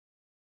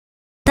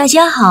大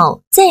家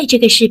好，在这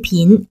个视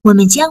频，我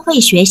们将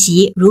会学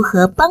习如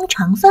何帮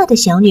长发的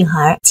小女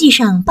孩系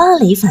上芭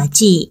蕾发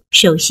髻。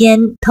首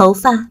先，头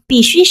发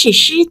必须是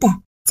湿的，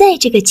在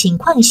这个情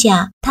况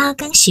下，她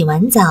刚洗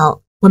完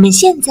澡。我们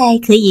现在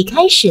可以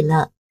开始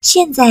了。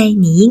现在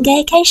你应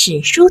该开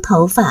始梳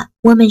头发。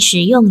我们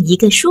使用一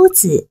个梳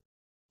子，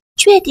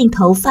确定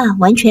头发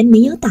完全没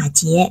有打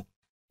结，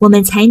我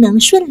们才能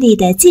顺利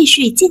地继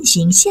续进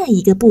行下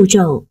一个步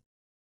骤。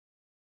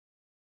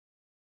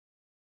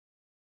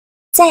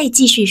再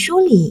继续梳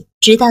理，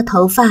直到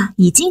头发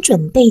已经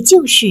准备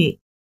就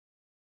绪。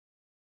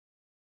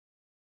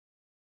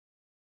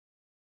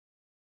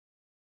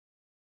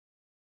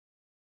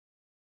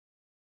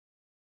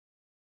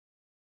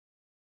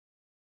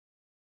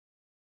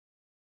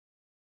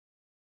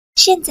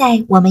现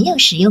在我们要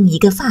使用一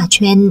个发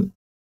圈、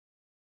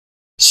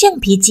橡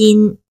皮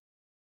筋、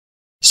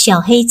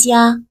小黑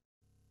夹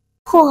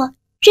或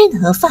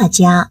任何发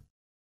夹。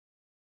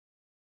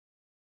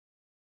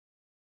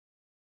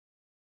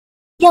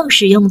要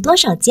使用多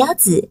少夹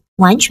子，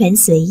完全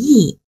随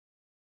意。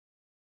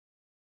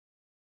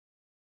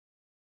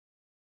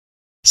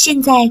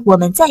现在我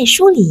们再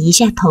梳理一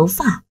下头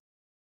发。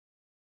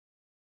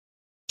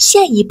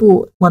下一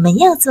步我们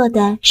要做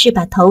的是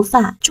把头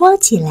发抓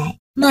起来，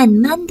慢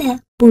慢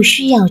的，不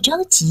需要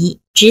着急，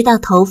直到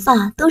头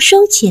发都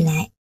收起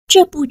来。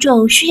这步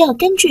骤需要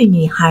根据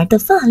女孩的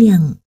发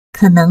量，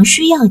可能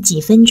需要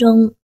几分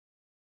钟。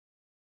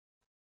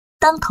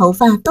当头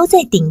发都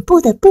在顶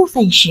部的部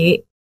分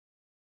时，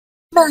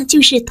那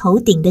就是头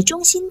顶的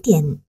中心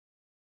点。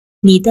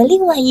你的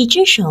另外一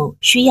只手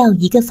需要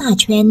一个发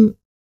圈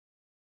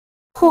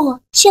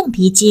或橡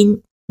皮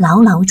筋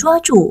牢牢抓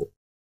住。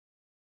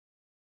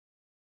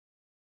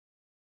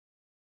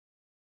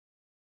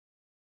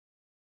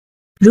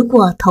如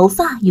果头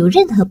发有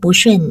任何不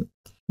顺，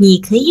你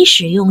可以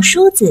使用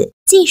梳子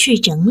继续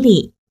整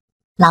理，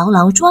牢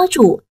牢抓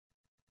住，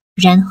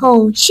然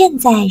后现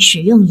在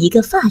使用一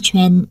个发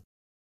圈。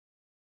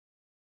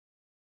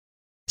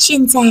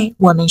现在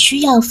我们需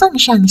要放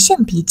上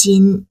橡皮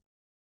筋。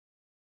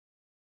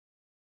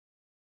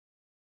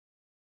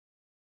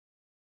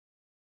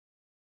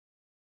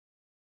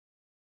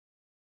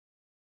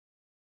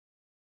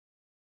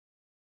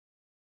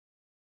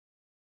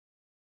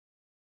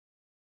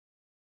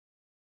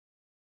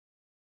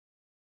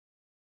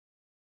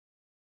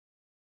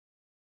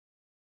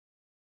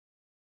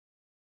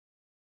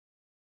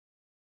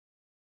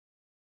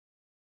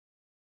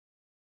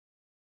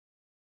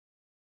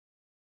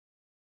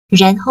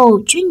然后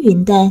均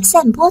匀地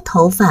散播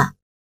头发。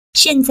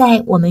现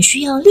在我们需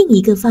要另一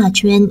个发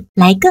圈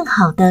来更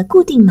好地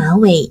固定马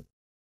尾。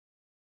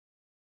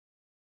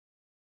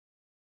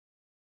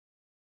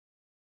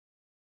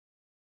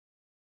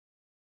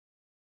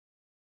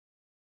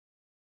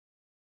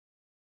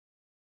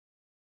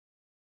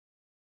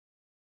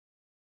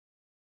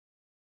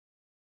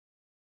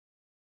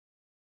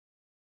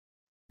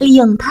利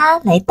用它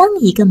来当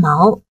一个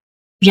毛，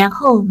然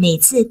后每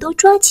次都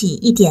抓起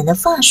一点的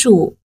发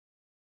束，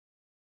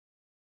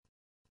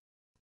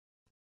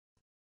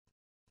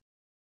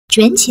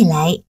卷起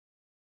来，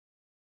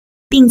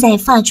并在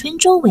发圈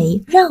周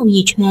围绕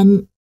一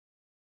圈。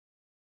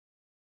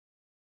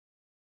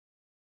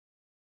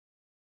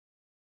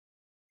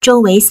周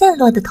围散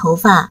落的头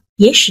发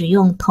也使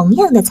用同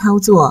样的操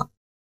作。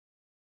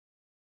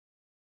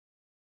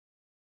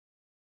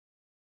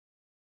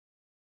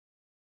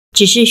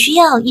只是需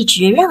要一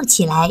直绕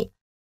起来，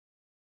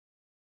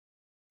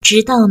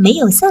直到没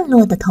有散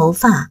落的头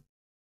发。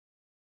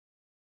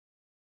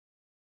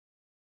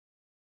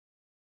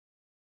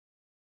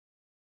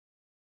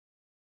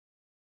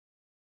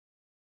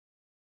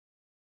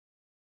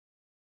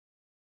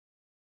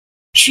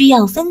需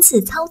要分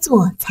次操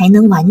作才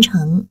能完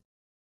成。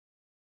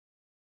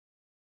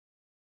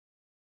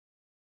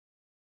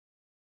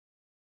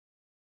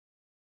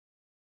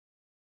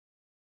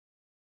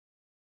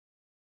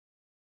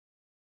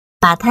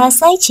把它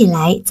塞起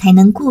来才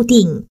能固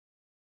定。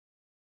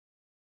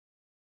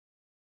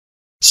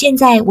现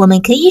在我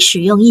们可以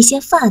使用一些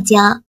发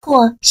夹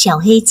或小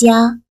黑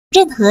夹，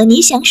任何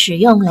你想使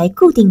用来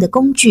固定的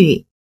工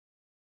具，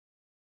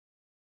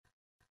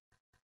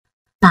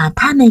把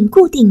它们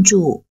固定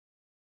住，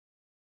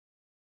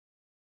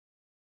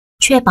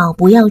确保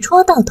不要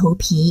戳到头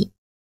皮。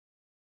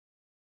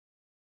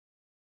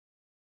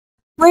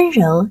温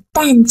柔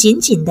但紧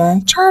紧地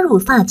插入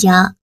发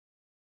夹。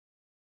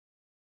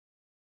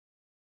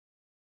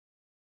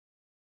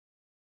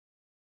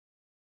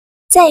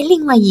在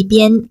另外一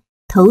边，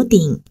头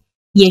顶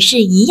也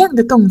是一样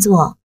的动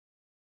作。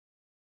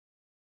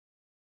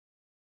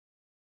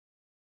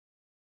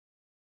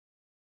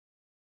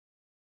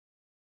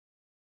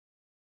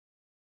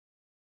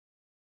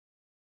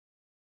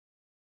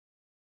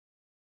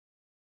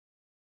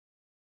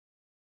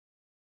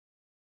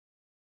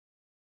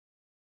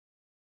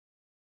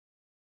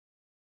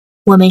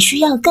我们需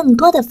要更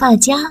多的发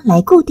夹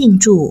来固定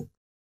住。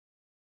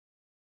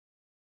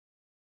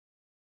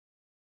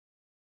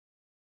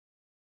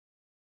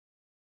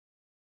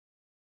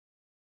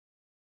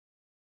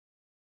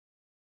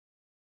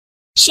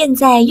现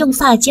在用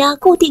发夹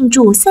固定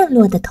住散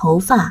落的头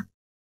发。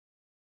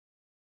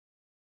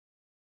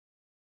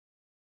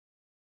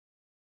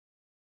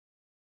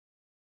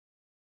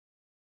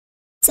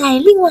在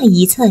另外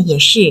一侧也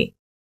是。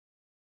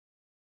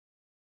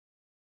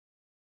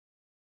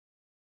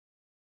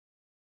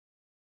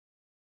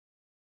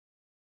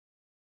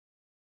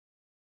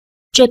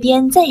这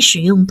边再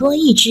使用多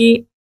一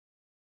支。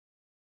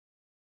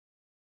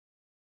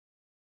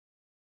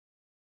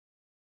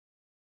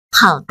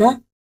好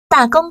的，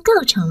大功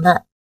告成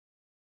了。